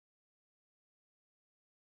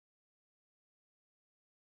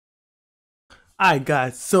Alright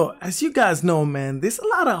guys, so as you guys know, man, there's a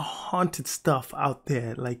lot of haunted stuff out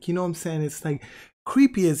there. Like, you know what I'm saying? It's like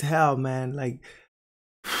creepy as hell, man. Like,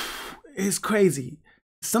 it's crazy.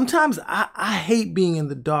 Sometimes I hate being in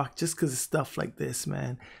the dark just because of stuff like this,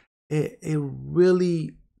 man. It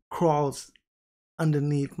really crawls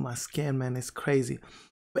underneath my skin, man. It's crazy.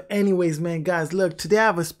 But anyways, man, guys, look, today I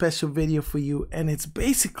have a special video for you, and it's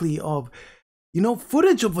basically of, you know,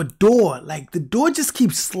 footage of a door. Like, the door just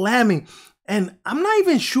keeps slamming. And I'm not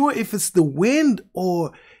even sure if it's the wind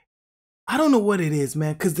or I don't know what it is,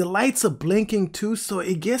 man, because the lights are blinking too. So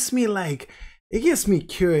it gets me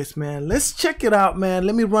curious, man. Let's check it out, man.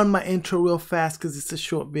 Let me run my intro real fast because it's a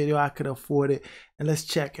short video. I could afford it. And let's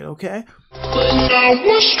check it, okay?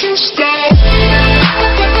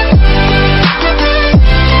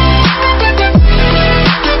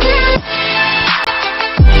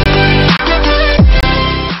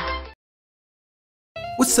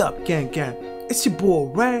 What's up, gang? It's your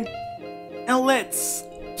boy Ray, and let's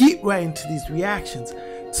get right into these reactions.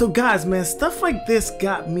 So guys, man, stuff like this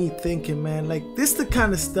got me thinking, man. Like, this the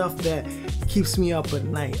kind of stuff that keeps me up at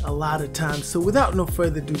night a lot of times. So without no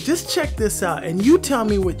further ado, just check this out and you tell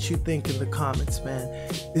me what you think in the comments, man.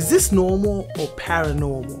 Is this normal or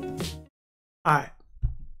paranormal? Alright.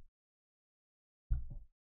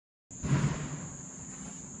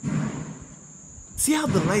 See how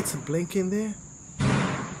the lights are blinking there?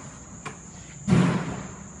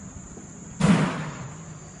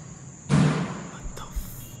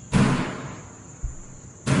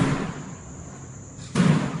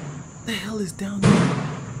 What the hell is down there?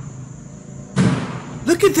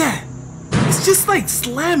 Look at that! It's just like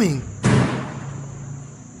slamming.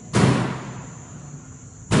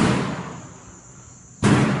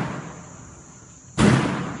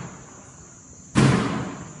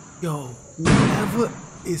 Yo, whoever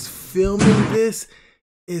is filming this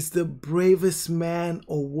is the bravest man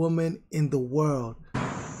or woman in the world.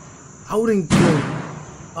 I wouldn't go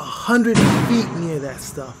 100 feet near that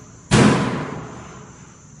stuff.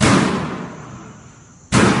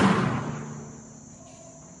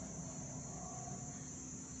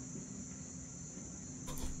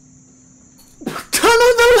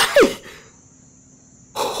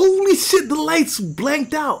 Holy shit, the lights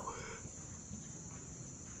blanked out.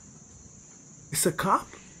 It's a cop?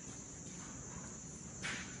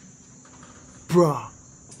 Bruh.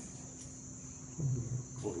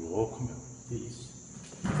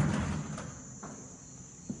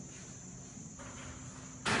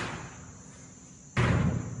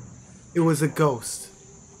 It was a ghost.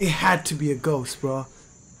 It had to be a ghost, bro.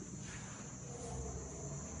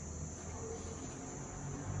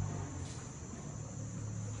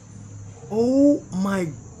 Oh my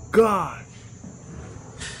god.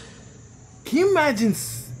 Can you imagine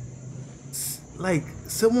like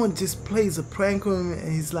someone just plays a prank on him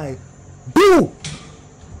and he's like, boo!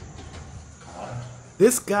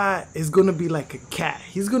 This guy is gonna be like a cat.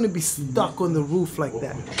 He's gonna be stuck on the roof like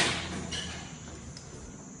that.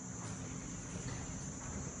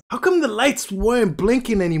 How come the lights weren't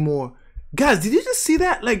blinking anymore? Guys, did you just see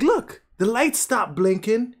that? Like, look, the lights stopped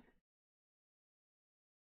blinking.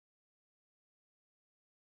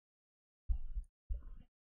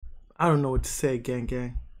 I don't know what to say,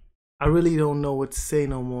 gang. I really don't know what to say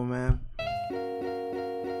no more, man.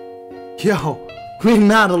 Yo, we're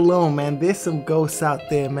not alone, man. There's some ghosts out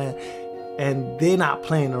there, man. And they're not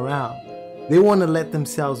playing around. They want to let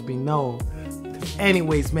themselves be known.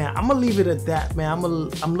 Anyways, man, I'm going to leave it at that, man.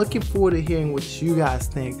 I'm looking forward to hearing what you guys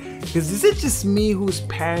think. Because is it just me who's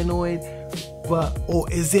paranoid?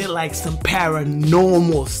 Or is it like some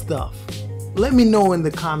paranormal stuff? Let me know in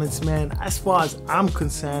the comments, man. As far as I'm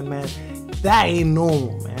concerned, man, that ain't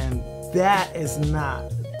normal, man. That is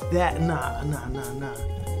not. Nah.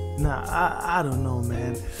 I don't know,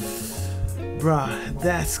 man. Bruh,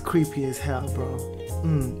 that's creepy as hell, bro.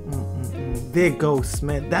 They're ghosts,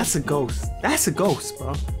 man. That's a ghost. That's a ghost,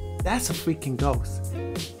 bro. That's a freaking ghost.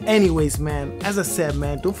 Anyways, man, as I said,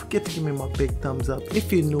 man, don't forget to give me my big thumbs up.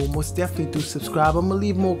 If you're new, most definitely do subscribe. I'm gonna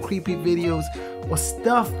leave more creepy videos or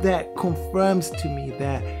stuff that confirms to me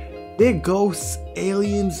that they're ghosts,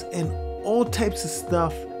 aliens, and all types of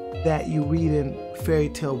stuff that you read in fairy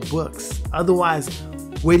tale books. Otherwise,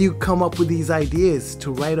 where do you come up with these ideas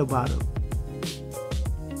to write about them?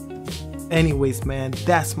 Anyways, man,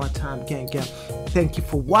 that's my time, gang. Thank you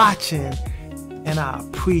for watching, and I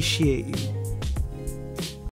appreciate you.